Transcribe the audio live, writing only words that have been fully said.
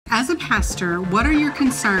As a pastor, what are your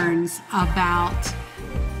concerns about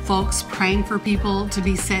folks praying for people to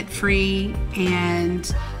be set free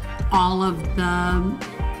and all of the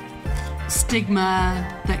stigma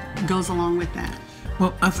that goes along with that?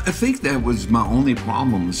 Well, I think that was my only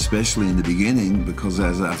problem, especially in the beginning, because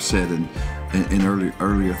as I've said in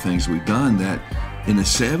earlier things we've done, that in the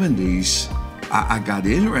 70s, I got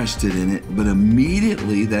interested in it, but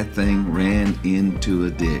immediately that thing ran into a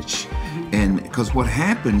ditch. And because what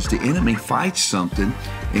happens, the enemy fights something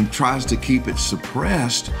and tries to keep it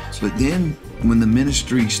suppressed, but then when the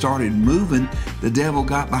ministry started moving, the devil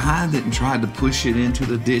got behind it and tried to push it into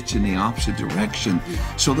the ditch in the opposite direction.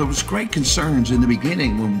 So there was great concerns in the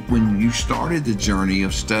beginning when you started the journey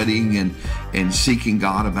of studying and seeking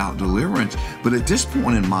God about deliverance. But at this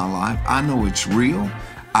point in my life, I know it's real.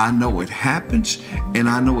 I know it happens, and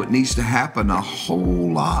I know it needs to happen a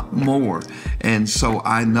whole lot more. And so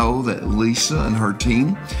I know that Lisa and her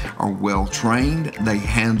team are well trained. They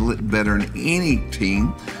handle it better than any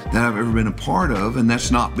team that I've ever been a part of, and that's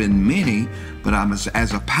not been many, but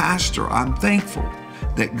as a pastor, I'm thankful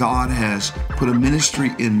that God has put a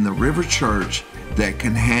ministry in the River Church that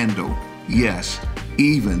can handle, yes,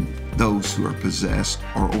 even those who are possessed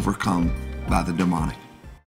or overcome by the demonic.